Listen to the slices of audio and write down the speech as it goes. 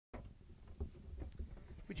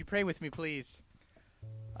Would you pray with me, please?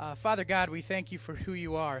 Father God, we thank you for who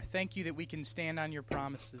you are. Thank you that we can stand on your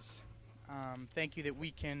promises. Thank you that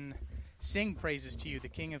we can sing praises to you, the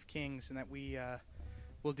King of Kings, and that we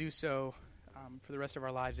will do so for the rest of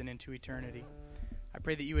our lives and into eternity. I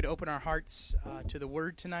pray that you would open our hearts to the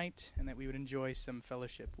word tonight and that we would enjoy some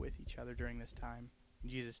fellowship with each other during this time. In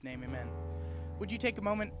Jesus' name, amen. Would you take a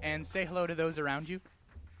moment and say hello to those around you?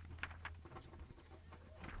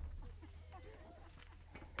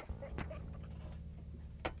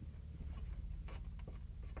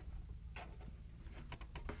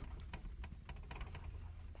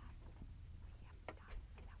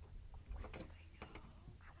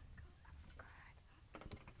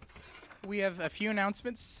 We have a few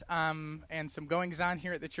announcements and some goings-on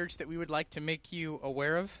here at the church that we would like to make you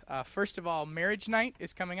aware of. First of all, Marriage Night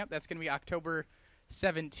is coming up. That's going to be October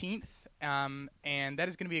 17th, and that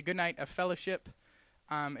is going to be a good night of fellowship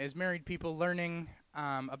as married people learning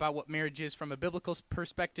about what marriage is from a biblical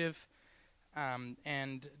perspective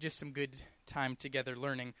and just some good time together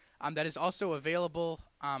learning. That is also available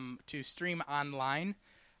to stream online,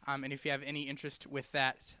 and if you have any interest with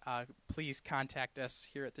that, please contact us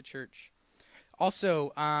here at the church.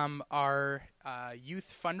 Also, our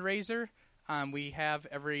youth fundraiser, we have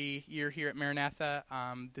every year here at Maranatha.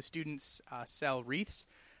 The students sell wreaths.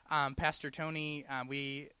 Pastor Tony,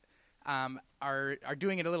 we are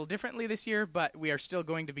doing it a little differently this year, but we are still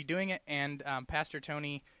going to be doing it, and Pastor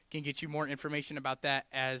Tony can get you more information about that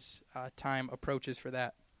as time approaches for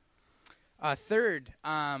that. Third,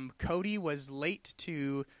 Cody was late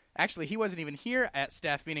to... Actually, he wasn't even here at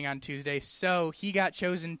staff meeting on Tuesday, so he got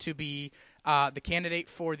chosen to be the candidate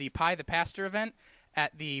for the Pie the Pastor event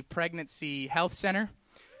at the Pregnancy Health Center.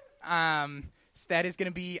 So that is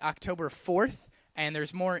going to be October 4th, and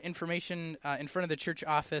there's more information in front of the church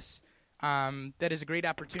office. That is a great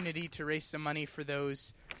opportunity to raise some money for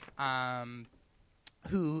those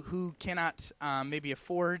who cannot maybe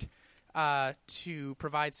afford to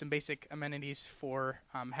provide some basic amenities for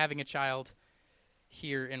having a child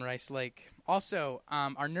here in Rice Lake. Also,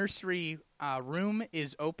 our nursery room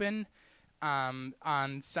is open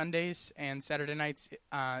on Sundays and Saturday nights.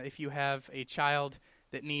 If you have a child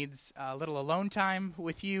that needs a little alone time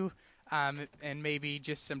with you and maybe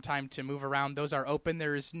just some time to move around, those are open.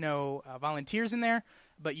 There is no volunteers in there,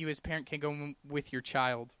 but you as parent can go with your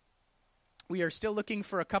child. We are still looking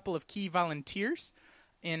for a couple of key volunteers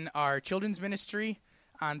in our children's ministry.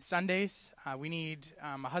 On Sundays, we need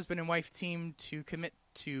a husband and wife team to commit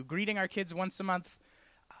to greeting our kids once a month.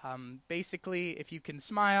 Basically, if you can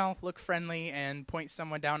smile, look friendly, and point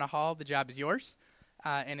someone down a hall, the job is yours.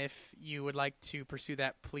 And if you would like to pursue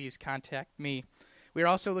that, please contact me. We are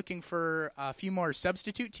also looking for a few more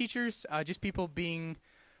substitute teachers, just people being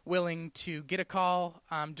willing to get a call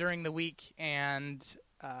during the week and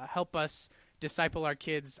help us disciple our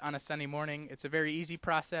kids on a Sunday morning. It's a very easy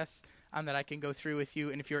process that I can go through with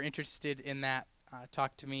you, and if you're interested in that,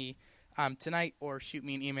 talk to me tonight or shoot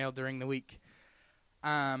me an email during the week.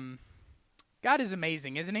 God is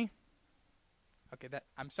amazing, isn't he? Okay,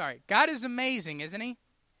 I'm sorry. God is amazing, isn't he?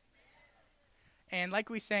 And like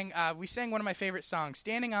we sang one of my favorite songs,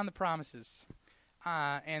 Standing on the Promises.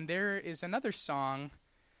 And there is another song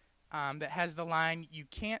that has the line, you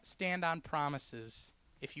can't stand on promises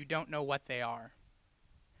if you don't know what they are.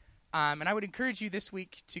 And I would encourage you this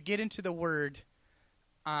week to get into the Word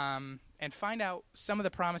and find out some of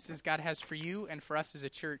the promises God has for you and for us as a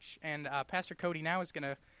church. And Pastor Cody now is going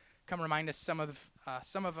to come remind us some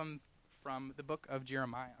of them from the book of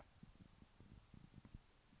Jeremiah.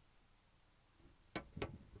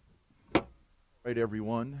 Right,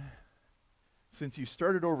 everyone. Since you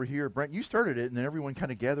started over here, Brent, you started it, and then everyone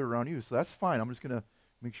kind of gathered around you, so that's fine. I'm just going to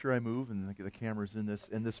make sure I move and get the cameras in this.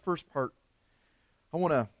 In this first part, I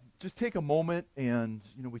want to just take a moment, and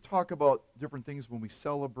we talk about different things when we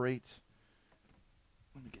celebrate.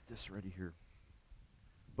 Let me get this ready here.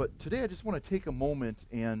 But today I just want to take a moment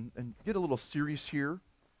and get a little serious here.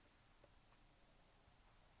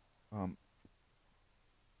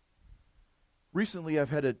 Recently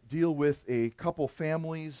I've had to deal with a couple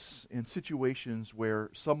families and situations where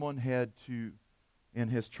someone had to and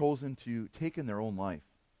has chosen to take in their own life.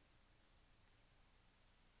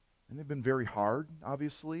 And they've been very hard,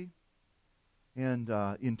 obviously. And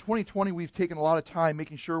in 2020, we've taken a lot of time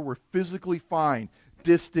making sure we're physically fine,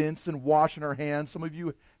 distance and washing our hands. Some of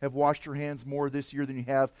you have washed your hands more this year than you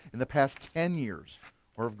have in the past 10 years,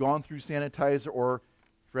 or have gone through sanitizer, or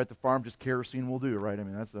if you're at the farm, just kerosene will do, right? I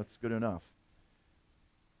mean, that's good enough.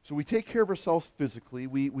 So we take care of ourselves physically.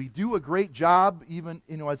 We do a great job, even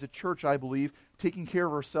as a church, I believe, taking care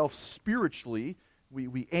of ourselves spiritually,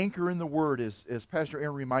 we anchor in the Word, as Pastor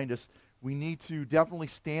Aaron reminded us. We need to definitely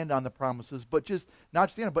stand on the promises, but just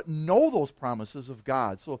not stand, but know those promises of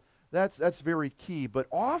God. So that's very key. But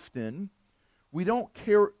often, we don't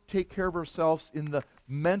take care of ourselves in the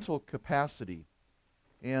mental capacity.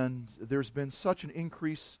 And there's been such an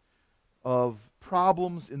increase of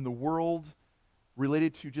problems in the world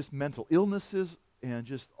related to just mental illnesses and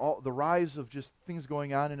just all the rise of just things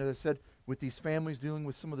going on. And as I said, with these families dealing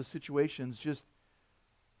with some of the situations, just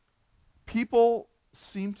people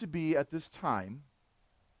seem to be at this time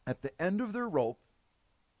at the end of their rope,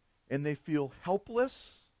 and they feel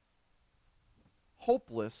helpless,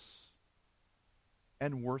 hopeless,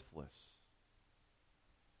 and worthless.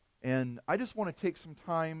 And I just want to take some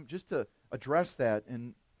time just to address that.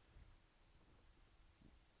 And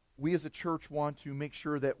we as a church want to make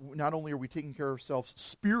sure that not only are we taking care of ourselves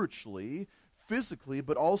spiritually, physically,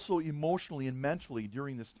 but also emotionally and mentally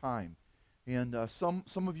during this time. And some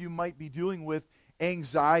of you might be dealing with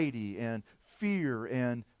anxiety and fear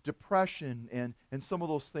and depression and some of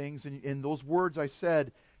those things. And those words I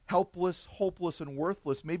said, helpless, hopeless, and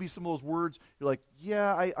worthless, maybe some of those words, you're like,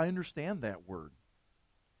 yeah, I understand that word.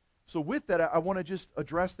 So with that, I want to just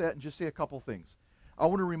address that and just say a couple things. I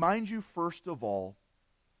want to remind you, first of all,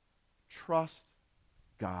 trust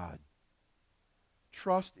God.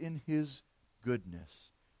 Trust in His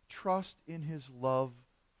goodness. Trust in His love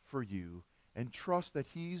for you. And trust that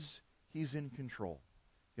He's in control.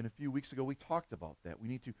 And a few weeks ago, we talked about that. We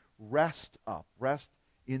need to rest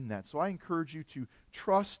in that. So I encourage you to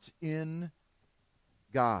trust in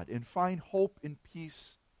God and find hope and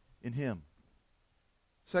peace in Him.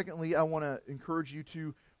 Secondly, I want to encourage you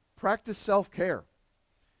to practice self-care.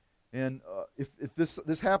 And if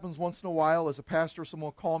this happens once in a while, as a pastor, someone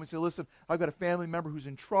will call me and say, listen, I've got a family member who's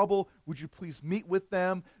in trouble. Would you please meet with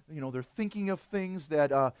them? You know, they're thinking of things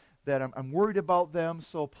that I'm worried about them.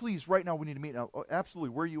 So please, right now we need to meet. Now,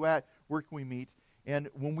 absolutely, where are you at? Where can we meet? And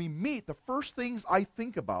when we meet, the first things I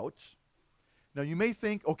think about, now you may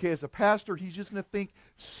think, okay, as a pastor, he's just going to think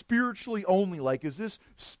spiritually only. Like, is this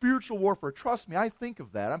spiritual warfare? Trust me, I think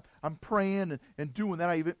of that. I'm praying and doing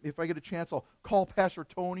that. If I get a chance, I'll call Pastor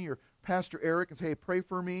Tony or Pastor Eric and say, hey, pray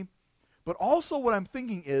for me. But also what I'm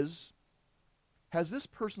thinking is, has this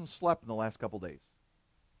person slept in the last couple days?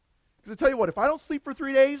 Because I tell you what, if I don't sleep for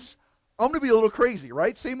 3 days, I'm going to be a little crazy,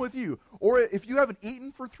 right? Same with you. Or if you haven't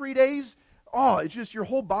eaten for 3 days, it's just your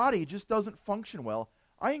whole body just doesn't function well.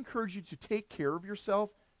 I encourage you to take care of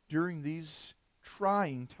yourself during these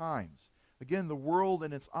trying times. Again, the world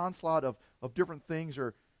and its onslaught of different things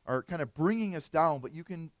are kind of bringing us down, but you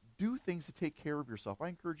can do things to take care of yourself. I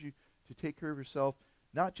encourage you to take care of yourself,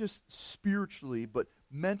 not just spiritually, but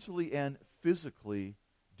mentally and physically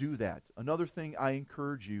do that. Another thing I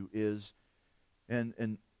encourage you is,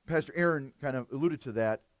 and Pastor Aaron kind of alluded to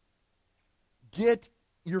that, get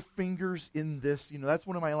your fingers in this. You know, that's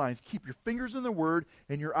one of my lines. Keep your fingers in the Word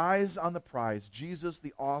and your eyes on the prize. Jesus,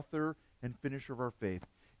 the author and finisher of our faith.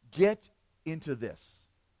 Get into this.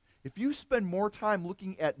 If you spend more time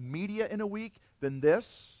looking at media in a week than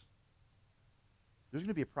this, there's going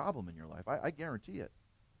to be a problem in your life. I guarantee it.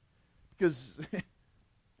 Because,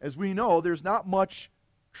 as we know, there's not much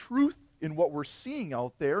truth in what we're seeing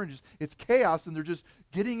out there, and it's chaos, and they're just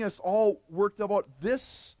getting us all worked about.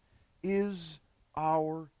 This is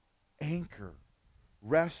our anchor.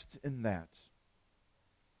 Rest in that.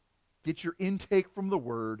 Get your intake from the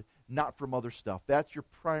Word, not from other stuff. That's your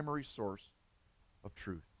primary source of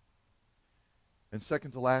truth. And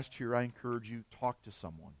second to last here, I encourage you, talk to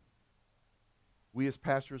someone. We as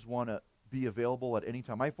pastors want to be available at any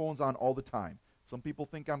time. My phone's on all the time. Some people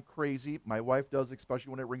think I'm crazy. My wife does,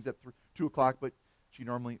 especially when it rings at 2 o'clock, but she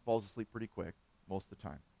normally falls asleep pretty quick most of the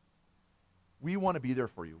time. We want to be there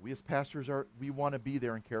for you. We as pastors we want to be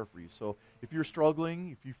there and care for you. So if you're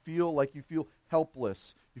struggling, if you feel like you feel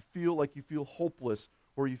helpless, you feel like you feel hopeless,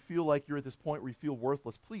 or you feel like you're at this point where you feel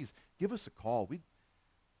worthless, please give us a call.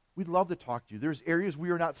 We'd love to talk to you. There's areas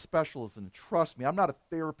we are not specialists in. Trust me, I'm not a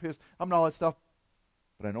therapist. I'm not all that stuff.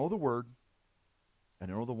 But I know the Word,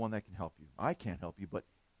 and I know the one that can help you. I can't help you, but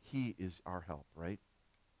He is our help, right?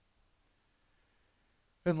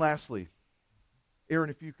 And lastly,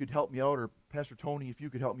 Aaron, if you could help me out, or Pastor Tony, if you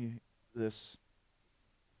could help me this.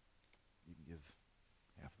 You can give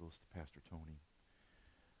half of those to Pastor Tony.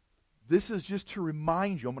 This is just to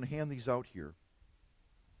remind you. I'm going to hand these out here.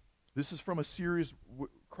 This is from a series,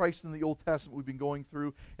 Christ in the Old Testament, we've been going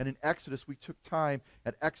through. And in Exodus, we took time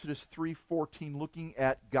at Exodus 3:14 looking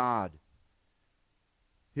at God.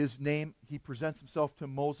 His name, He presents Himself to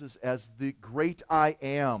Moses as the great I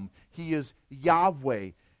am. He is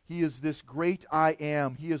Yahweh. He is this great I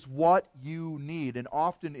am. He is what you need. And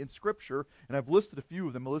often in Scripture, and I've listed a few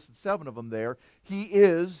of them, I listed 7 of them there, He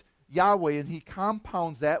is Yahweh, and He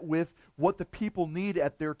compounds that with what the people need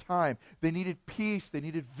at their time. They needed peace. They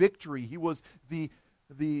needed victory. He was the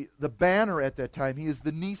banner at that time. He is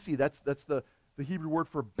the Nisi. That's the Hebrew word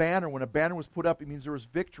for banner. When a banner was put up, it means there was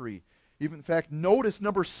victory. Even, in fact, notice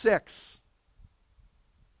number 6.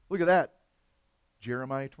 Look at that.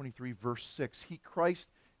 Jeremiah 23, verse 6. Christ,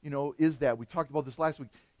 is that. We talked about this last week.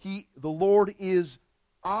 The Lord is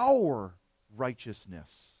our righteousness.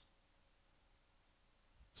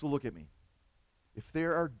 So look at me. If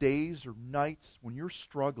there are days or nights when you're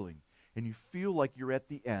struggling and you feel like you're at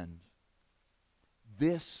the end,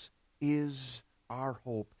 this is our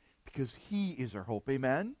hope because He is our hope.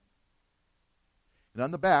 Amen? And on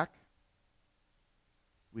the back,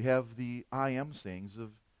 we have the I am sayings of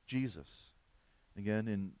Jesus. Again,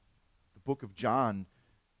 in the book of John,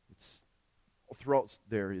 it's throughout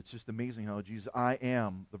there, it's just amazing how Jesus, I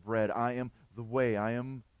am the bread, I am the way, I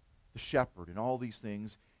am the shepherd, and all these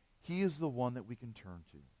things. He is the one that we can turn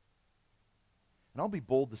to. And I'll be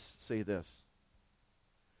bold to say this.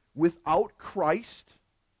 Without Christ,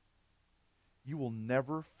 you will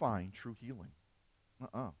never find true healing.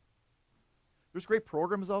 There's great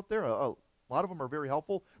programs out there. A lot of them are very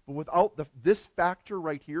helpful. But without this factor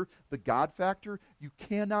right here, the God factor, you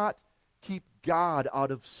cannot keep God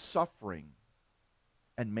out of suffering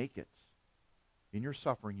and make it. In your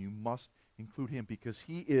suffering, you must include Him because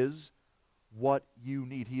He is what you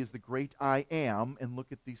need. He is the great I am, and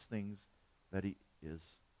look at these things that He is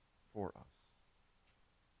for us.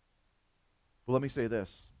 But let me say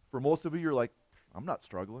this. For most of you, you're like, I'm not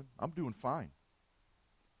struggling. I'm doing fine.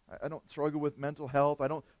 I don't struggle with mental health. I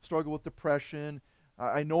don't struggle with depression.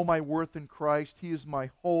 I know my worth in Christ. He is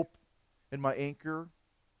my hope and my anchor.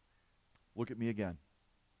 Look at me again.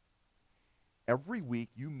 Every week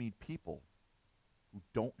you meet people who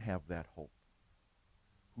don't have that hope,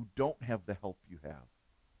 who don't have the help you have,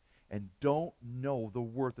 and don't know the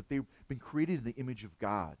worth that they've been created in the image of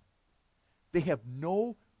God. They have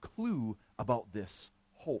no clue about this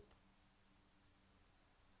hope.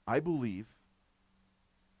 I believe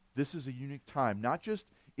this is a unique time, not just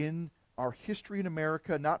in our history in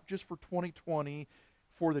America, not just for 2020,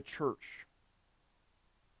 for the church.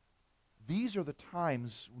 These are the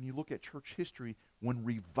times when you look at church history when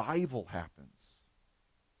revival happens.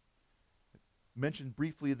 I mentioned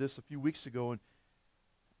briefly this a few weeks ago, and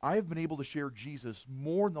I have been able to share Jesus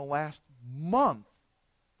more in the last month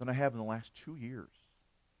than I have in the last 2 years.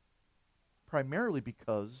 Primarily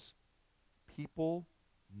because people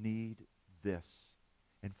need this.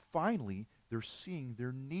 And finally, they're seeing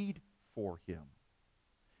their need for Him.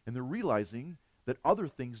 And they're realizing that other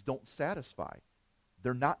things don't satisfy.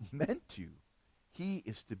 They're not meant to. He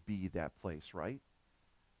is to be that place, right?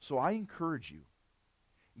 So I encourage you.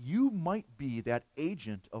 You might be that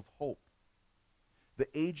agent of hope, the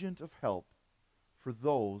agent of help for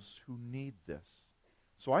those who need this.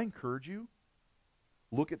 So I encourage you,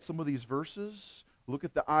 look at some of these verses. Look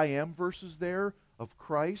at the I am verses there of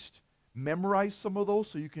Christ. Memorize some of those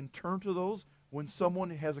so you can turn to those when someone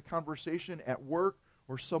has a conversation at work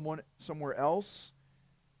or someone somewhere else.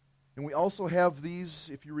 And we also have these,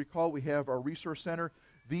 if you recall, we have our resource center.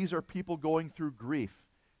 These are people going through grief.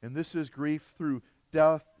 And this is grief through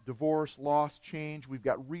death, divorce, loss, change. We've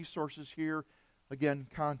got resources here. Again,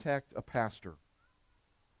 contact a pastor.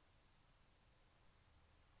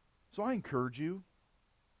 So I encourage you,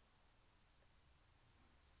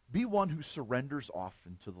 be one who surrenders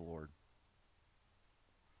often to the Lord.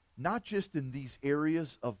 Not just in these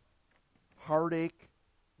areas of heartache,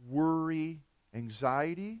 worry,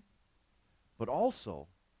 anxiety, but also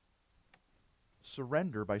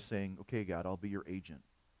surrender by saying, okay, God, I'll be your agent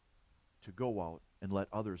to go out and let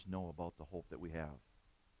others know about the hope that we have.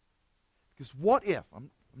 Because what if,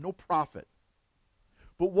 I'm no prophet,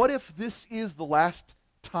 but what if this is the last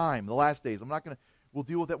time, the last days? We'll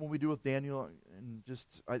deal with that when we do with Daniel, and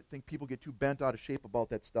I think people get too bent out of shape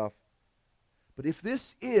about that stuff. But if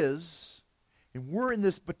this is, and we're in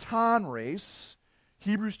this baton race,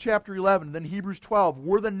 Hebrews chapter 11, and then Hebrews 12,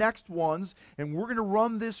 we're the next ones, and we're going to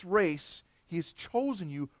run this race. He has chosen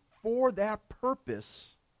you for that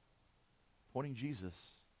purpose, pointing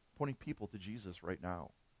people to Jesus right now.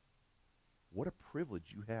 What a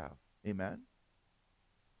privilege you have. Amen?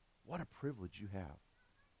 What a privilege you have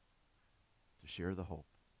to share the hope.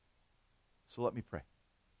 So let me pray.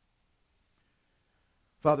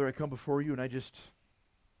 Father, I come before you and I just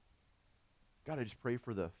pray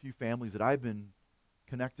for the few families that I've been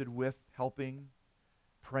connected with, helping,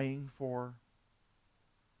 praying for.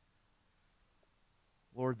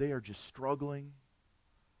 Lord, they are just struggling.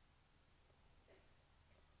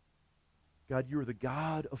 God, you are the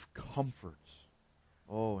God of comfort.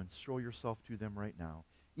 Oh, and show yourself to them right now.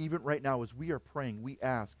 Even right now, as we are praying, we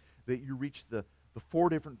ask that you reach the 4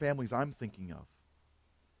 different families I'm thinking of.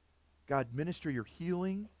 God, minister your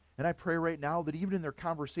healing. And I pray right now that even in their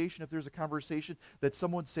conversation, if there's a conversation, that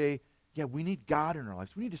someone say, yeah, we need God in our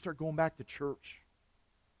lives. We need to start going back to church.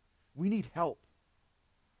 We need help.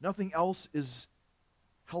 Nothing else is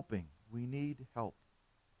helping. We need help.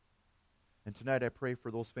 And tonight I pray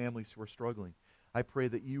for those families who are struggling. I pray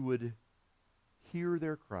that you would hear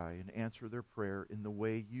their cry and answer their prayer in the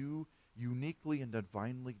way you uniquely and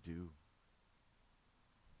divinely do.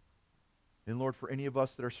 And Lord, for any of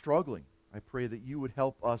us that are struggling, I pray that you would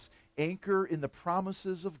help us anchor in the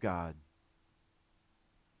promises of God.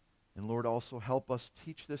 And Lord, also help us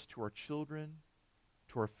teach this to our children,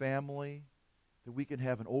 to our family, that we can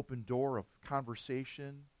have an open door of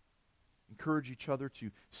conversation, encourage each other to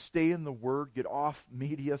stay in the Word, get off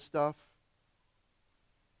media stuff,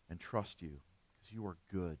 and trust you, because you are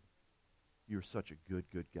good. You are such a good,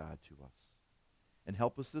 good God to us. And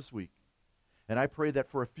help us this week. And I pray that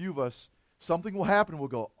for a few of us, something will happen and we'll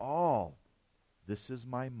go, oh, this is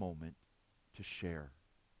my moment to share.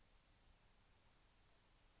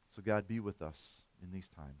 So God, be with us in these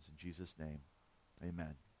times. In Jesus' name,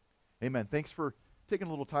 amen. Amen. Thanks for taking a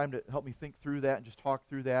little time to help me think through that and just talk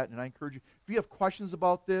through that. And I encourage you, if you have questions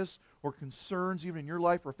about this or concerns even in your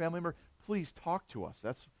life or a family member, please talk to us.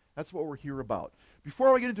 That's what we're here about.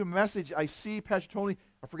 Before I get into a message, I see Pastor Tony,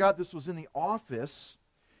 I forgot this was in the office.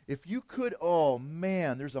 If you could, oh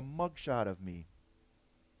man, there's a mugshot of me.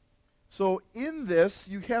 So in this,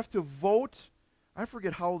 you have to vote. I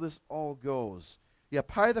forget how this all goes. Yeah,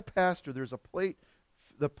 pie the pastor. There's a plate.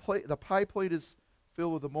 The pie plate is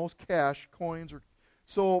filled with the most cash, coins.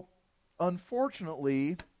 So,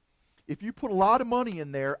 unfortunately, if you put a lot of money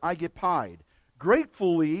in there, I get pied.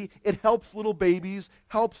 Gratefully, it helps little babies,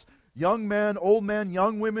 helps young men,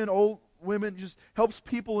 young women, old women, just helps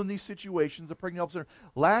people in these situations. The Pregnant Help Center.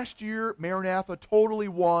 Last year, Maranatha totally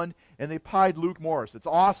won, and they pied Luke Morris. It's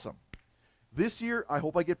awesome. This year, I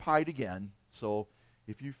hope I get pied again. So,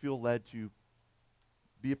 if you feel led to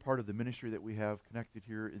be a part of the ministry that we have connected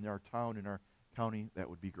here in our town, in our county, that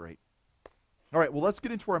would be great. All right, well, let's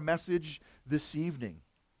get into our message this evening.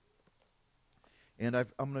 And I'm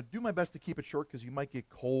going to do my best to keep it short because you might get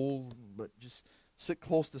cold, but just sit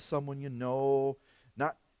close to someone you know,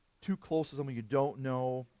 not too close to someone you don't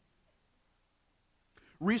know.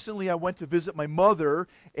 Recently, I went to visit my mother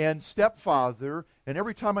and stepfather, and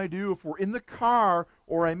every time I do, if we're in the car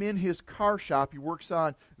or I'm in his car shop, he works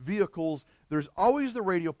on vehicles, there's always the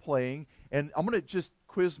radio playing, and I'm going to just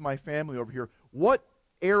quiz my family over here. What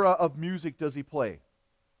era of music does he play?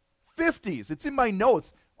 50s. It's in my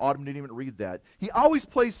notes. Autumn didn't even read that. He always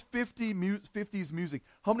plays 50s music.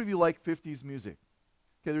 How many of you like 50s music?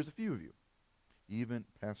 Okay, there's a few of you. Even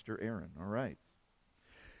Pastor Aaron. All right.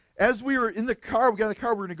 As we were in the car, we got in the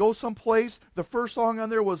car, we were going to go someplace. The first song on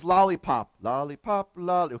there was Lollipop. Lollipop,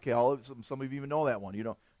 Lollipop. Okay, some of you even know that one. You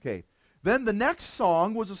don't. Okay. Then the next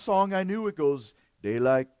song was a song I knew. It goes,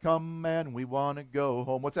 daylight come and we want to go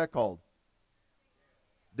home. What's that called?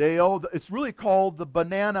 It's really called the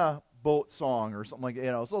Banana Boat Song or something like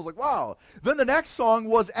that. So I was like, wow. Then the next song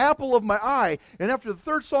was Apple of My Eye. And after the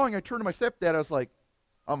third song, I turned to my stepdad. I was like,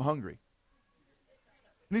 I'm hungry.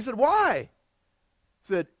 And he said, why?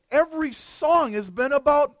 He said, every song has been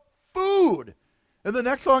about food. And the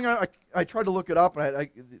next song, I tried to look it up, and I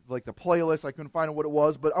like the playlist, I couldn't find what it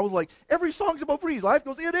was, but I was like, every song's about food. Life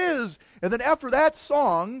goes, it is. And then after that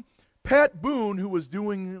song, Pat Boone, who was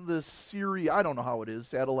doing the series, I don't know how it is,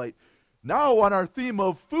 satellite, now on our theme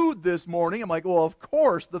of food this morning, I'm like, well, of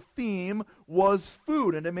course, the theme was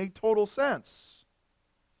food, and it made total sense.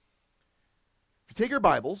 If you take your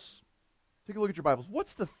Bibles, take a look at your Bibles.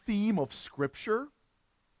 What's the theme of Scripture?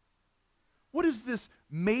 What is this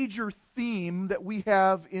major theme that we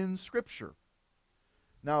have in Scripture?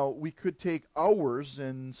 Now, we could take hours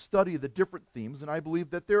and study the different themes, and I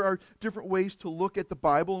believe that there are different ways to look at the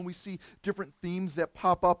Bible, and we see different themes that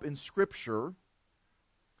pop up in Scripture.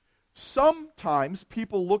 Sometimes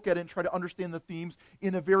people look at it and try to understand the themes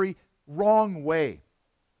in a very wrong way.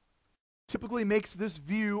 Typically makes this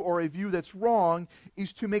view, or a view that's wrong,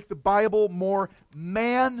 is to make the Bible more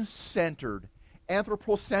man-centered,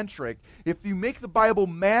 anthropocentric. If you make the Bible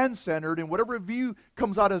man-centered, and whatever view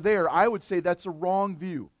comes out of there, I would say that's a wrong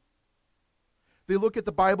view. They look at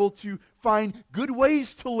the Bible to find good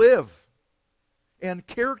ways to live, and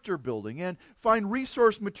character building, and find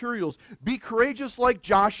resource materials. Be courageous like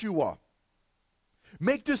Joshua.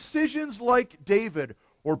 Make decisions like David,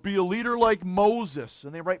 Or be a leader like Moses.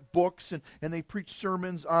 And they write books and they preach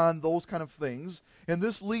sermons on those kind of things. And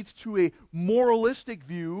this leads to a moralistic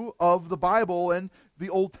view of the Bible and the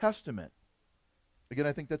Old Testament. Again,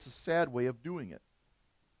 I think that's a sad way of doing it.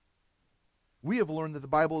 We have learned that the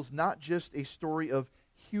Bible is not just a story of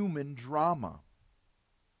human drama.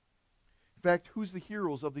 In fact, who's the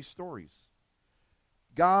heroes of these stories?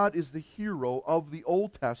 God is the hero of the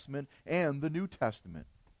Old Testament and the New Testament.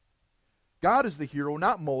 God is the hero,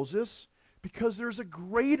 not Moses, because there's a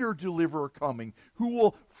greater deliverer coming who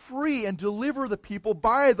will free and deliver the people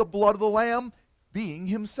by the blood of the Lamb, being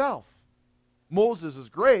himself. Moses is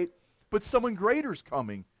great, but someone greater is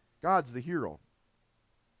coming. God's the hero.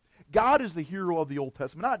 God is the hero of the Old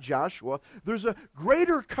Testament, not Joshua. There's a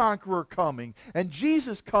greater conqueror coming, and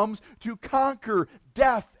Jesus comes to conquer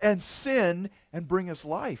death and sin and bring us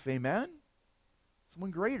life. Amen?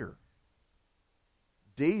 Someone greater.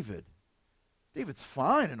 David's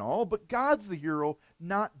fine and all, but God's the hero,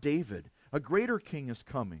 not David. A greater king is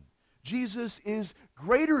coming. Jesus is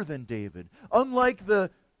greater than David. Unlike the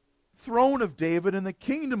throne of David and the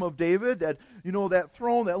kingdom of David, that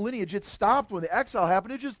throne, that lineage, it stopped when the exile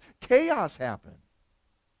happened. It just chaos happened.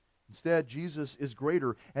 Instead, Jesus is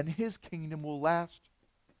greater, and his kingdom will last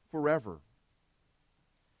forever.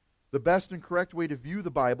 The best and correct way to view the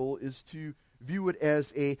Bible is to view it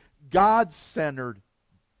as a God-centered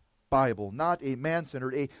Bible, not a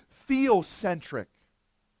man-centered, a theocentric.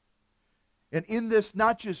 And in this,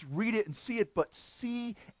 not just read it and see it, but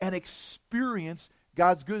see and experience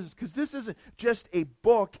God's goodness. Because this isn't just a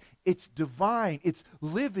book, it's divine, it's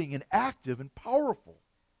living and active and powerful.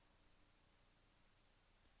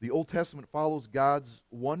 The Old Testament follows God's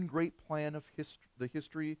one great plan of the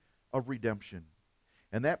history of redemption.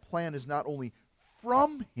 And that plan is not only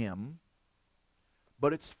from him,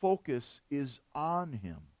 but its focus is on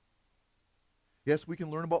him. Yes, we can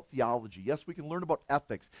learn about theology. Yes, we can learn about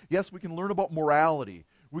ethics. Yes, we can learn about morality.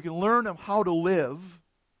 We can learn how to live.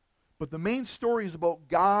 But the main story is about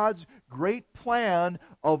God's great plan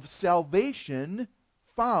of salvation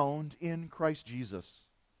found in Christ Jesus.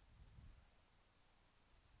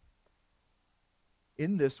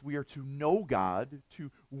 In this, we are to know God, to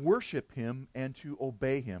worship him, and to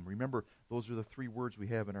obey him. Remember, those are the three words we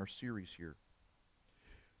have in our series here.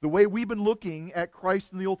 The way we've been looking at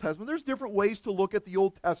Christ in the Old Testament, there's different ways to look at the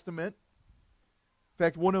Old Testament. In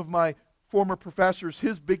fact, one of my former professors,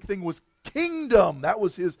 his big thing was kingdom. That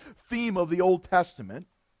was his theme of the Old Testament.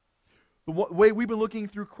 The way we've been looking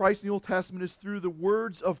through Christ in the Old Testament is through the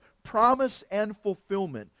words of promise and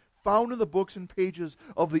fulfillment found in the books and pages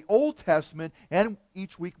of the Old Testament, and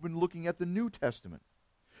each week we've been looking at the New Testament.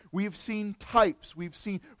 We've seen types, we've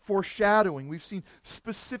seen foreshadowing, we've seen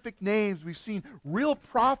specific names, we've seen real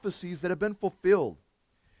prophecies that have been fulfilled.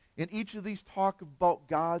 And each of these talk about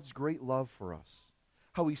God's great love for us,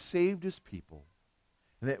 how he saved his people,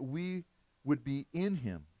 and that we would be in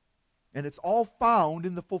him. And it's all found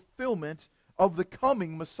in the fulfillment of the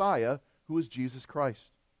coming Messiah, who is Jesus Christ.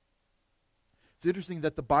 It's interesting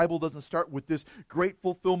that the Bible doesn't start with this great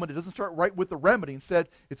fulfillment. It doesn't start right with the remedy. Instead,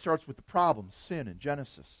 it starts with the problem, sin, in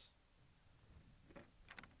Genesis.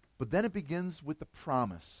 But then it begins with the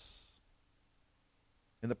promise.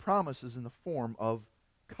 And the promise is in the form of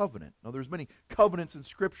covenant. Now, there's many covenants in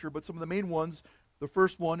Scripture, but some of the main ones, the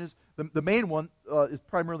first one is, the main one is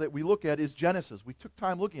primarily that we look at is Genesis. We took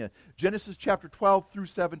time looking at it. Genesis chapter 12 through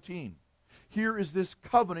 17. Here is this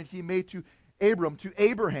covenant he made to Abram, to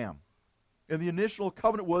Abraham. And the initial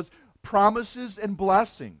covenant was promises and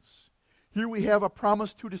blessings. Here we have a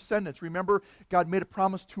promise to descendants. Remember, God made a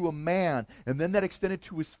promise to a man, and then that extended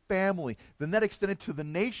to his family. Then that extended to the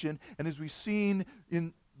nation, and as we've seen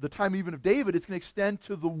in the time even of David, it's going to extend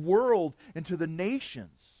to the world and to the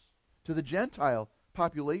nations, to the Gentile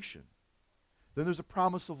population. Then there's a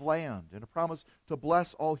promise of land and a promise to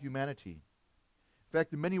bless all humanity. In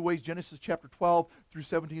fact, in many ways, Genesis chapter 12 through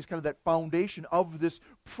 17 is kind of that foundation of this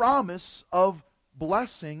promise of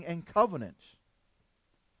blessing and covenant.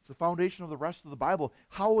 It's the foundation of the rest of the Bible.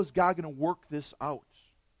 How is God going to work this out?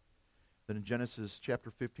 Then in Genesis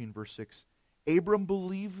chapter 15, verse 6, Abram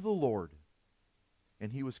believed the Lord,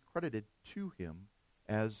 and he was credited to him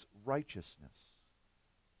as righteousness.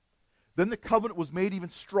 Then the covenant was made even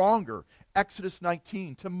stronger. Exodus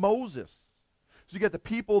 19, to Moses. So you got the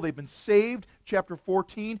people, they've been saved, chapter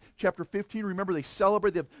 14, chapter 15, remember they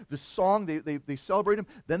celebrate, they have this song, they celebrate them.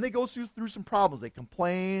 Then they go through some problems. They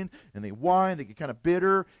complain, and they whine, they get kind of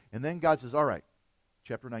bitter, and then God says, all right,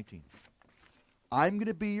 chapter 19, I'm going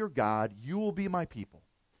to be your God, you will be my people.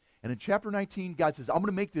 And in chapter 19, God says, I'm going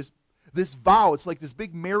to make this This vow, it's like this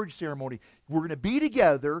big marriage ceremony. We're going to be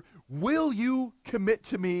together. Will you commit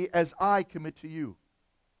to me as I commit to you?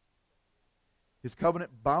 His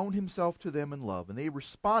covenant bound himself to them in love, and they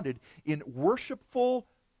responded in worshipful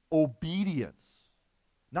obedience.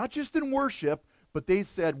 Not just in worship, but they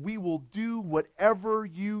said, we will do whatever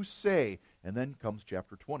you say. And then comes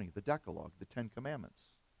chapter 20, the Decalogue, the Ten Commandments.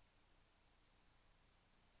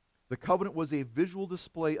 The covenant was a visual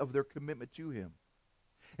display of their commitment to him.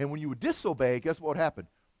 And when you would disobey, guess what happened?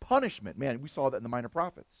 Punishment. Man, we saw that in the Minor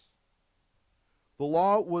Prophets. The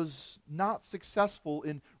law was not successful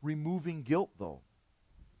in removing guilt, though.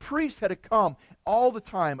 Priests had to come all the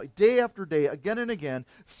time, day after day, again and again.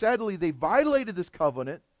 Sadly, they violated this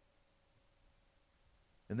covenant.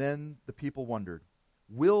 And then the people wondered,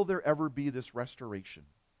 will there ever be this restoration?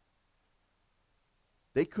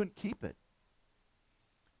 They couldn't keep it.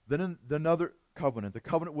 Then another covenant. The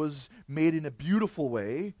covenant was made in a beautiful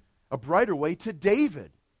way, a brighter way, to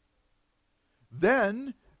David.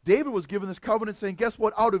 Then David was given this covenant saying, guess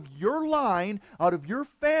what? Out of your line, out of your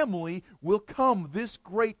family will come this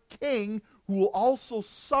great king who will also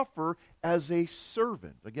suffer as a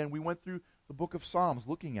servant. Again, we went through the book of Psalms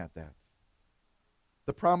looking at that.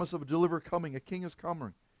 The promise of a deliverer coming, a king is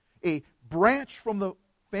coming. A branch from the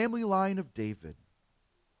family line of David.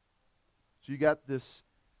 So you got this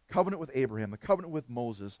covenant with Abraham, the covenant with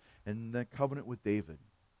Moses, and the covenant with David.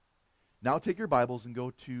 Now take your Bibles and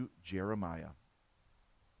go to Jeremiah.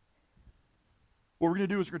 What we're going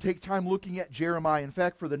to do is we're going to take time looking at Jeremiah. In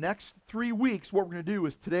fact, for the next 3 weeks, what we're going to do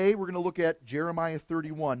is today we're going to look at Jeremiah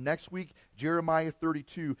 31. Next week, Jeremiah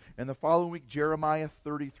 32. And the following week, Jeremiah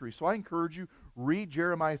 33. So I encourage you, read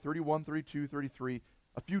Jeremiah 31, 32, 33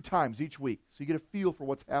 a few times each week so you get a feel for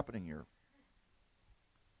what's happening here.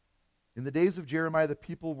 In the days of Jeremiah, the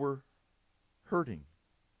people were hurting.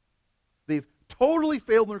 They've totally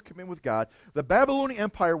failed in their commitment with God. The Babylonian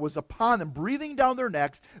Empire was upon them, breathing down their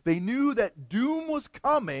necks. They knew that doom was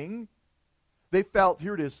coming. They felt,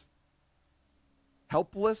 here it is,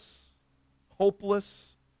 helpless,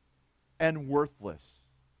 hopeless, and worthless.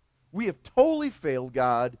 We have totally failed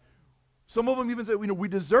God. Some of them even said, we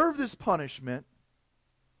deserve this punishment.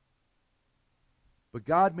 But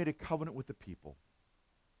God made a covenant with the people.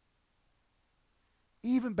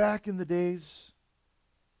 Even back in the days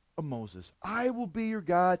of Moses, I will be your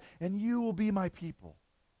God and you will be my people.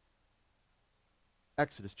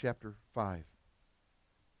 Exodus chapter 5.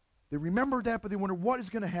 They remembered that, but they wondered what is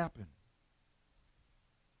going to happen.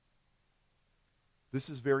 This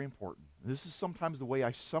is very important. This is sometimes the way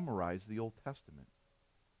I summarize the Old Testament.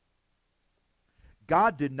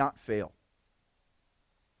 God did not fail.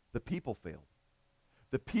 The people failed.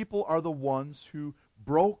 The people are the ones who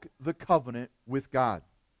broke the covenant with God.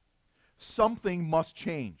 Something must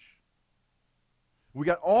change. We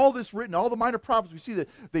got all this written, all the minor prophets. We see that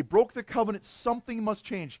they broke the covenant. Something must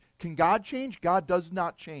change. Can God change? God does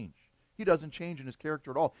not change. He doesn't change in his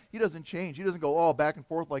character at all. He doesn't change. He doesn't go back and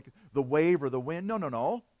forth like the wave or the wind.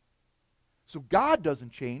 No. So God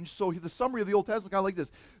doesn't change. So the summary of the Old Testament kind of like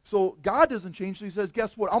this. So God doesn't change. So he says,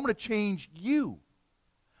 guess what? I'm going to change you.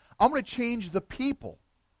 I'm going to change the people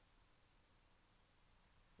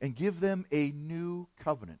and give them a new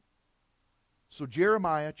covenant. So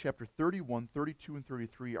Jeremiah chapter 31, 32, and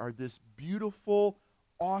 33 are this beautiful,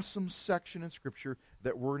 awesome section in Scripture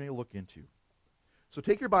that we're going to look into. So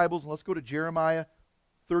take your Bibles and let's go to Jeremiah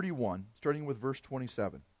 31, starting with verse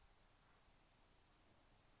 27.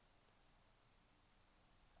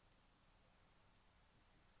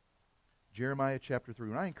 Jeremiah chapter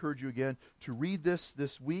 3. And I encourage you again to read this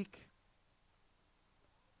week.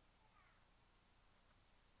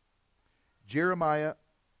 Jeremiah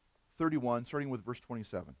 31, starting with verse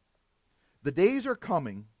 27. The days are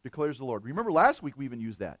coming, declares the Lord. Remember last week we even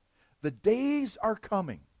used that. The days are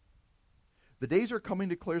coming. The days are coming,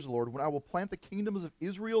 declares the Lord, when I will plant the kingdoms of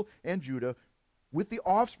Israel and Judah with the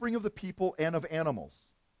offspring of the people and of animals.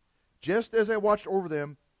 Just as I watched over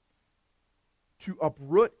them to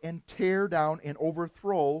uproot and tear down and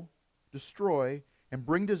overthrow, destroy, and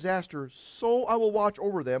bring disaster, so I will watch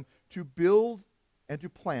over them to build and to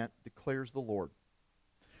plant, declares the Lord.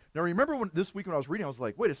 Now remember this week when I was reading, I was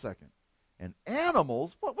like, wait a second. And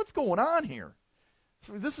animals? What's going on here?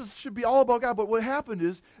 Should be all about God. But what happened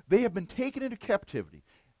is they have been taken into captivity.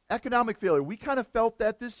 Economic failure. We kind of felt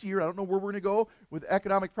that this year. I don't know where we're going to go with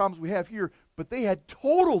economic problems we have here. But they had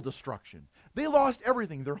total destruction. They lost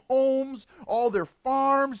everything. Their homes, all their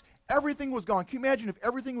farms, everything was gone. Can you imagine if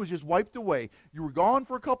everything was just wiped away? You were gone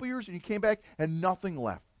for a couple years and you came back and nothing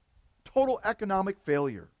left. Total economic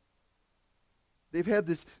failure. They've had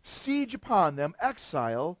this siege upon them,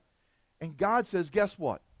 exile, and God says, guess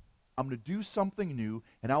what? I'm going to do something new,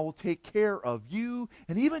 and I will take care of you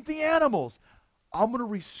and even the animals. I'm going to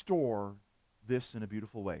restore this in a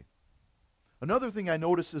beautiful way. Another thing I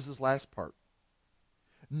noticed is this last part.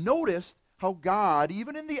 Notice how God,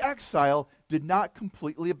 even in the exile, did not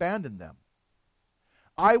completely abandon them.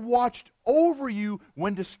 I watched over you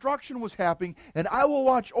when destruction was happening, and I will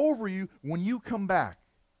watch over you when you come back.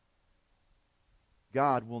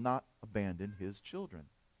 God will not abandon his children.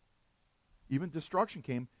 Even destruction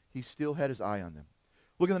came, he still had his eye on them.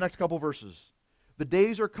 Look at the next couple verses. The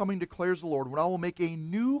days are coming, declares the Lord, when I will make a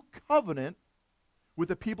new covenant with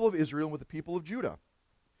the people of Israel and with the people of Judah.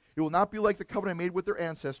 It will not be like the covenant I made with their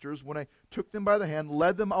ancestors when I took them by the hand,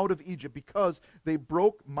 led them out of Egypt, because they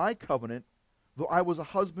broke my covenant, though I was a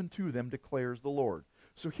husband to them, declares the Lord.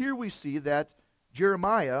 So here we see that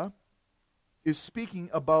Jeremiah is speaking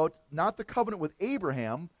about not the covenant with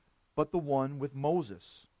Abraham, but the one with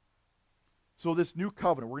Moses. So this new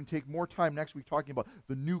covenant, we're going to take more time next week talking about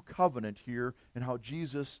the new covenant here and how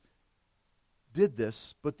Jesus did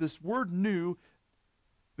this. But this word new,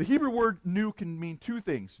 the Hebrew word new can mean two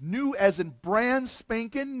things. New as in brand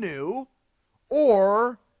spanking new,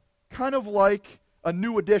 or kind of like a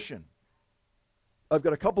new edition. I've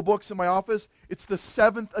got a couple books in my office. It's the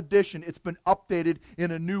 7th edition. It's been updated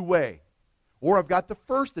in a new way. Or I've got the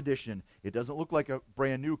 1st edition. It doesn't look like a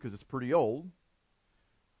brand new because it's pretty old.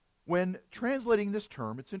 When translating this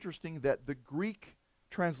term, it's interesting that the Greek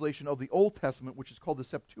translation of the Old Testament, which is called the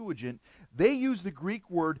Septuagint, they use the Greek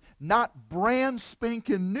word not brand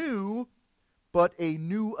spanking new, but a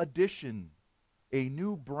new edition, a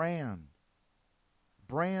new brand.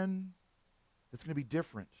 Brand that's going to be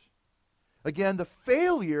different. Again, the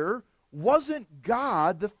failure wasn't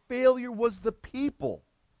God, the failure was the people.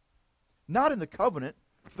 Not in the covenant.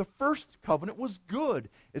 The first covenant was good.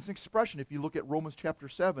 It's an expression. If you look at Romans chapter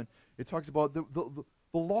 7, it talks about the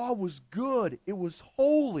law was good. It was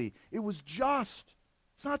holy. It was just.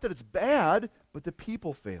 It's not that it's bad, but the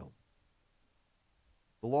people failed.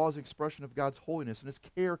 The law is an expression of God's holiness and his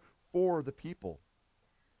care for the people.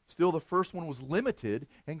 Still, the first one was limited,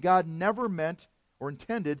 and God never meant or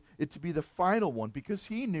intended it to be the final one because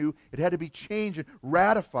he knew it had to be changed and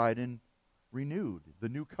ratified and renewed. The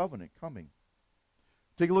new covenant coming.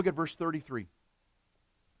 Take a look at verse 33.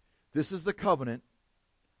 This is the covenant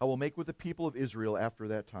I will make with the people of Israel after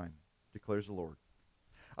that time, declares the Lord.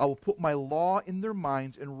 I will put my law in their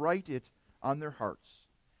minds and write it on their hearts.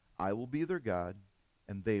 I will be their God,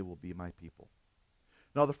 and they will be my people.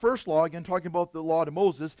 Now the first law, again talking about the law to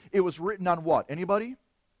Moses, it was written on what? Anybody?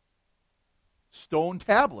 Stone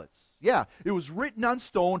tablets. Yeah, it was written on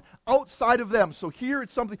stone outside of them. So here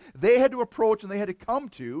it's something they had to approach and they had to come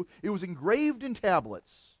to. It was engraved in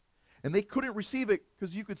tablets. And they couldn't receive it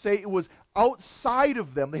because you could say it was outside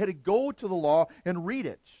of them. They had to go to the law and read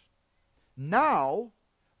it. Now,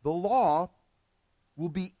 the law will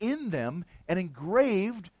be in them and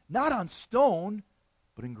engraved, not on stone,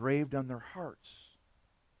 but engraved on their hearts.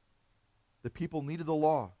 The people needed the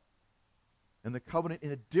law and the covenant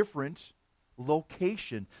in a different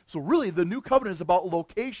location. So really, the new covenant is about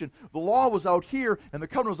location. The law was out here, and the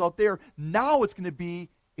covenant was out there. Now it's going to be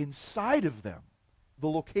inside of them. The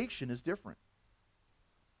location is different.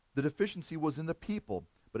 The deficiency was in the people,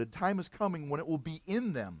 but a time is coming when it will be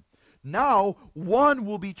in them. Now, one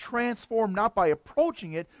will be transformed not by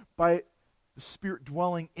approaching it, by the Spirit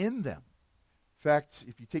dwelling in them. In fact,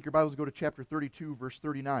 if you take your Bibles and go to chapter 32, verse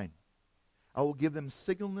 39, I will give them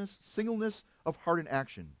singleness of heart and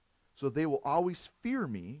action, so they will always fear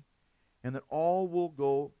me, and that all will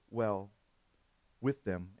go well with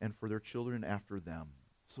them and for their children after them.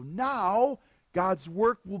 So now, God's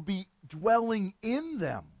work will be dwelling in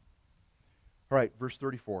them. All right, verse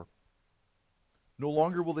 34. No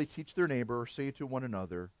longer will they teach their neighbor or say to one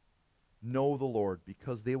another, know the Lord,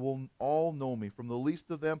 because they will all know me, from the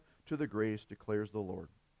least of them to the greatest, declares the Lord.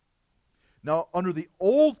 Now, under the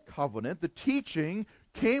old covenant, the teaching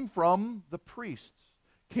came from the priests,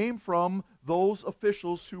 came from those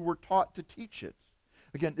officials who were taught to teach it.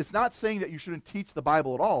 Again, it's not saying that you shouldn't teach the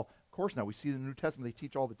Bible at all. Of course not. We see in the New Testament they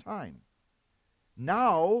teach all the time.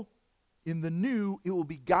 Now, in the new, it will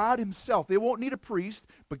be God himself. They won't need a priest,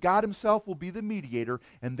 but God himself will be the mediator,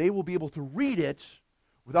 and they will be able to read it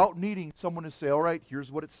without needing someone to say, all right,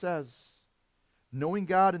 here's what it says. Knowing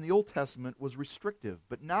God in the Old Testament was restrictive,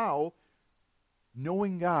 but now,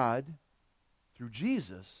 knowing God through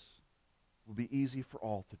Jesus will be easy for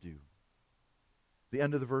all to do. The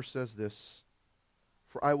end of the verse says this,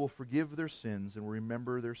 for I will forgive their sins and will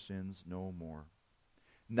remember their sins no more.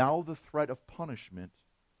 Now the threat of punishment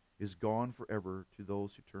is gone forever to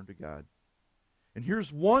those who turn to God. And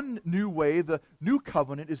here's one new way the new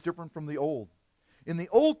covenant is different from the old. In the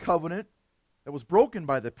old covenant that was broken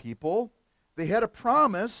by the people, they had a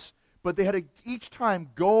promise, but they had to each time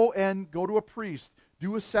go to a priest,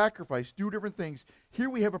 do a sacrifice, do different things. Here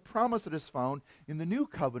we have a promise that is found in the new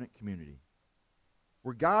covenant community,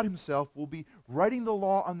 where God himself will be writing the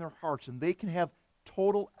law on their hearts, and they can have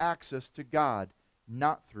total access to God,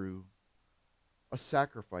 not through a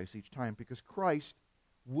sacrifice each time, because Christ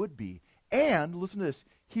would be. And, listen to this,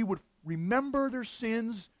 he would remember their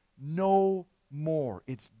sins no more.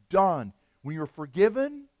 It's done. When you're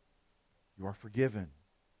forgiven, you are forgiven.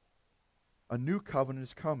 A new covenant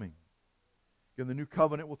is coming. Again, the new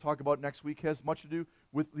covenant we'll talk about next week has much to do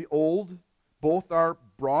with the old. Both are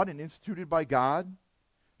brought and instituted by God.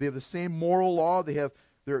 They have the same moral law.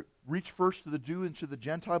 They're reach first to the Jew and to the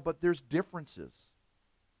Gentile, but there's differences.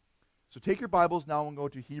 So take your Bibles now and go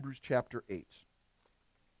to Hebrews chapter 8.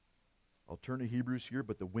 I'll turn to Hebrews here,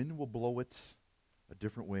 but the wind will blow it a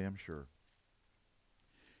different way, I'm sure.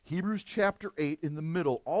 Hebrews chapter 8 in the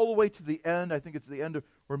middle, all the way to the end, I think it's the end of,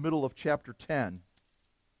 or middle of chapter 10,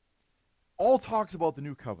 all talks about the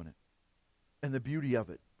new covenant and the beauty of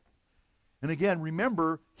it. And again,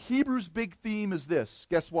 remember, Hebrews' big theme is this.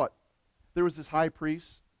 Guess what? There was this high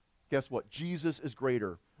priest. Guess what? Jesus is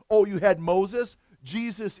greater. Oh, you had Moses?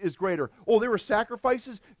 Jesus is greater. Oh, there were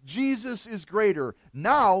sacrifices? Jesus is greater.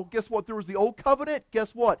 Now, guess what? There was the old covenant.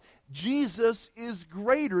 Guess what? Jesus is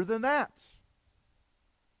greater than that.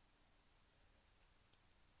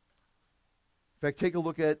 In fact, take a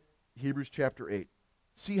look at Hebrews chapter 8.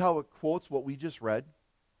 See how it quotes what we just read?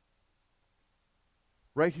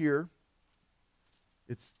 Right here,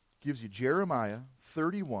 it gives you Jeremiah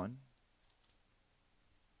 31.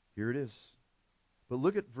 Here it is. But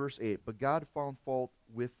look at verse 8. But God found fault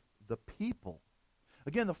with the people.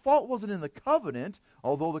 Again, the fault wasn't in the covenant,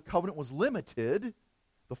 although the covenant was limited.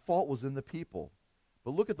 The fault was in the people.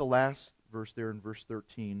 But look at the last verse there in verse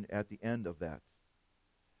 13 at the end of that.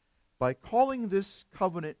 By calling this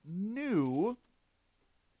covenant new,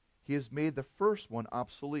 he has made the first one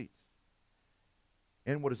obsolete.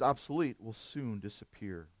 And what is obsolete will soon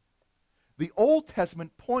disappear. The Old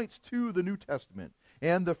Testament points to the New Testament,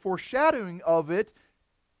 and the foreshadowing of it,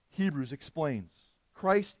 Hebrews explains.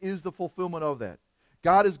 Christ is the fulfillment of that.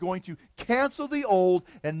 God is going to cancel the old,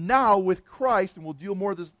 and now with Christ, and we'll deal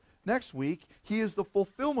more of this next week, he is the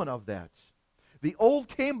fulfillment of that. The old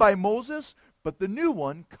came by Moses, but the new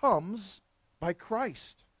one comes by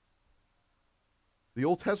Christ. The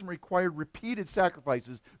Old Testament required repeated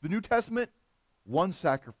sacrifices. The New Testament, one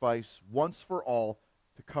sacrifice, once for all,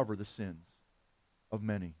 to cover the sins of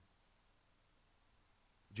many.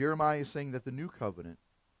 Jeremiah is saying that the new covenant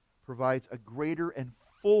provides a greater and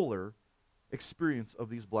fuller experience of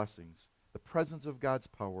these blessings, the presence of God's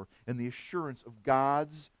power, and the assurance of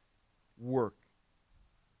God's work,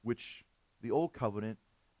 which the old covenant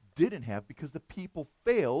didn't have because the people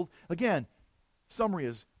failed. Again, summary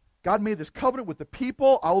is, God made this covenant with the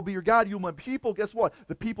people. I will be your God, you will be my people. Guess what?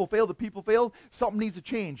 The people failed. The people failed. Something needs to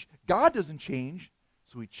change. God doesn't change,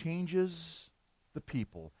 so he changes the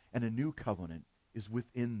people, and a new covenant is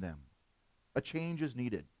within them. A change is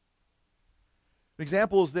needed. An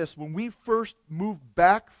example is this. When we first moved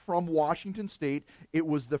back from Washington State, it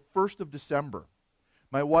was the 1st of December.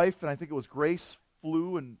 My wife, and I think it was Grace,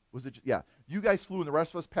 flew, and was it? Yeah, you guys flew, and the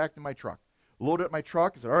rest of us packed in my truck. Loaded up my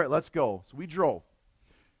truck and said, all right, let's go. So we drove.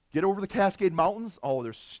 Get over the Cascade Mountains. Oh,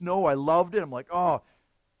 there's snow. I loved it. I'm like, oh.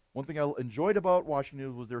 One thing I enjoyed about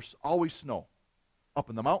Washington was there's always snow up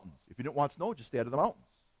in the mountains. If you didn't want snow, just stay out of the mountains.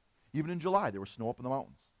 Even in July, there was snow up in the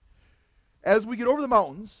mountains. As we get over the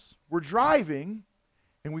mountains, we're driving,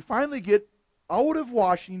 and we finally get out of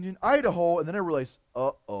Washington, Idaho, and then I realize,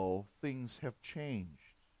 uh-oh, things have changed.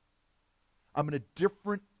 I'm in a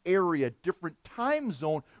different area, different time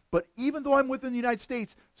zone, but even though I'm within the United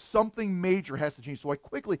States, something major has to change. So I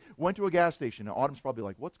quickly went to a gas station. Now, Autumn's probably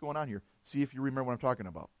like, what's going on here? See if you remember what I'm talking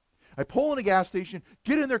about. I pull in a gas station,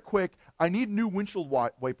 get in there quick. I need new windshield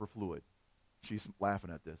wiper fluid. She's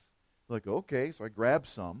laughing at this. Like, okay, so I grabbed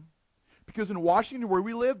some. Because in Washington, where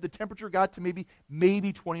we live, the temperature got to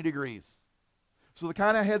maybe 20 degrees. So the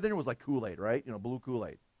kind I had there was like Kool-Aid, right? You know, blue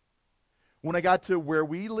Kool-Aid. When I got to where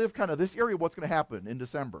we live, kind of this area, what's going to happen in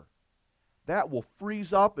December? That will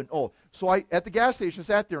freeze up. So I, at the gas station,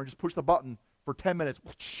 sat there and just pushed the button for 10 minutes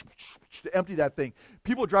to empty that thing.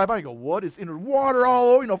 People drive by and go, what is in the water all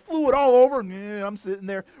over, fluid all over? And I'm sitting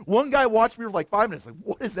there. One guy watched me for like 5 minutes, like,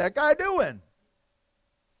 what is that guy doing?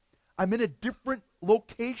 I'm in a different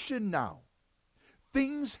location now.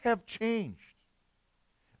 Things have changed.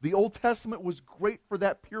 The Old Testament was great for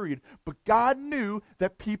that period, but God knew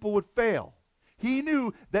that people would fail. He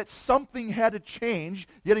knew that something had to change.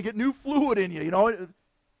 You had to get new fluid in you,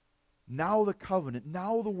 Now the covenant,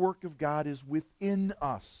 now the work of God is within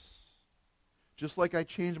us. Just like I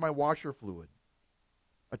changed my washer fluid,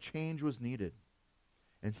 a change was needed.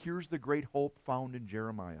 And here's the great hope found in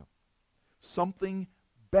Jeremiah. Something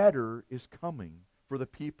better is coming for the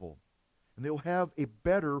people, and they'll have a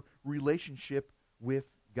better relationship with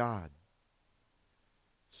God.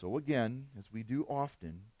 So again, as we do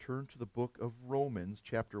often, turn to the book of Romans,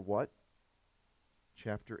 chapter what?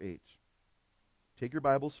 Chapter 8. Take your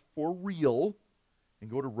Bibles for real and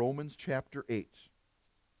go to Romans chapter 8.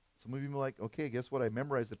 Some of you are like, okay, guess what? I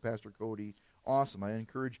memorized it, Pastor Cody. Awesome. I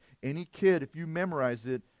encourage any kid, if you memorize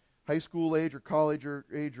it, high school age or college or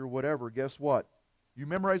age or whatever, guess what? You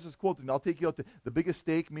memorize this quote, and I'll take you out to the biggest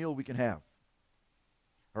steak meal we can have.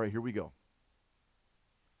 All right, here we go.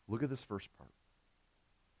 Look at this first part.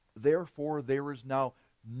 Therefore, there is now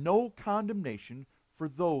no condemnation for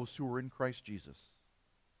those who are in Christ Jesus.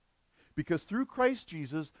 Because through Christ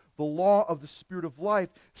Jesus, the law of the Spirit of life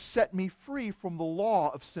set me free from the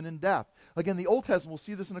law of sin and death. Again, the Old Testament, we'll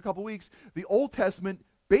see this in a couple weeks, the Old Testament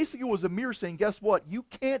basically was a mirror saying, guess what? You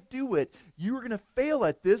can't do it. You're going to fail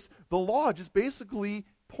at this. The law just basically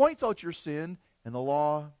points out your sin, and the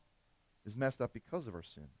law is messed up because of our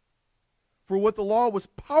sin. For what the law was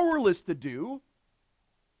powerless to do,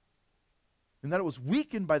 and that it was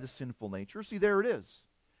weakened by the sinful nature. See, there it is.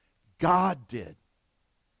 God did.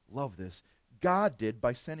 Love this. God did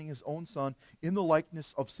by sending his own Son in the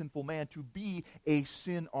likeness of sinful man to be a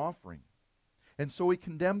sin offering. And so he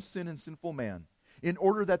condemned sin and sinful man in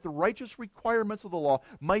order that the righteous requirements of the law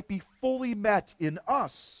might be fully met in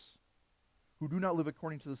us who do not live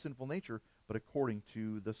according to the sinful nature, but according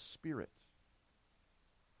to the Spirit.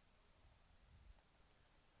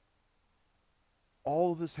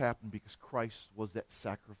 All of this happened because Christ was that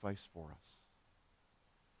sacrifice for us.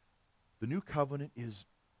 The new covenant is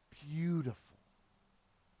beautiful.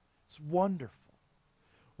 It's wonderful.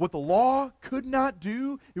 What the law could not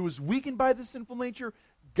do, it was weakened by the sinful nature,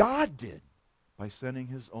 God did by sending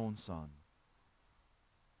his own Son.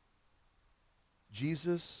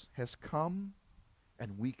 Jesus has come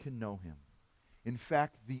and we can know him. In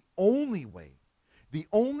fact, the only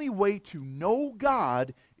way to know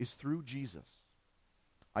God is through Jesus.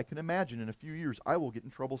 I can imagine in a few years I will get in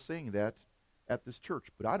trouble saying that at this church,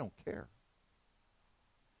 but I don't care.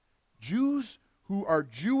 Jews who are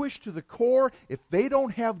Jewish to the core, if they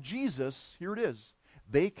don't have Jesus, here it is,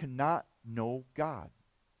 they cannot know God.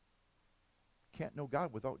 Can't know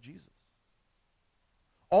God without Jesus.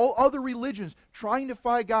 All other religions trying to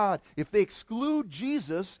find God, if they exclude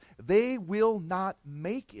Jesus, they will not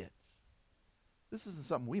make it. This isn't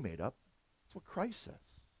something we made up. It's what Christ says.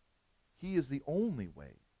 He is the only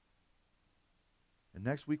way. And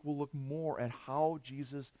next week we'll look more at how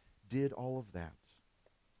Jesus did all of that.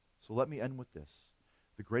 So let me end with this.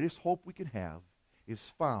 The greatest hope we can have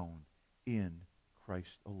is found in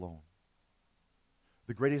Christ alone.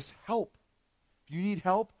 The greatest help, if you need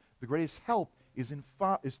help, the greatest help is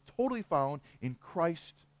totally found in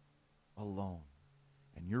Christ alone.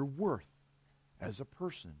 And your worth as a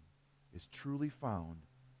person is truly found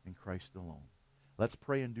in Christ alone. Let's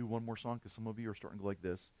pray and do one more song because some of you are starting to go like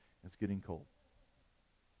this. It's getting cold.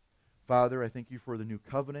 Father, I thank you for the new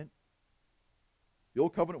covenant. The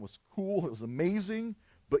old covenant was cool. It was amazing.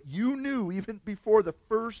 But you knew even before the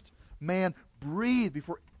first man breathed,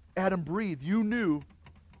 before Adam breathed, you knew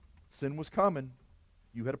sin was coming.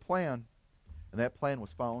 You had a plan. And that plan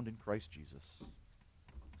was found in Christ Jesus.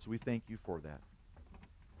 So we thank you for that.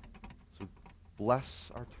 So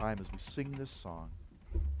bless our time as we sing this song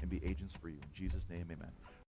and be agents for you. In Jesus' name, amen.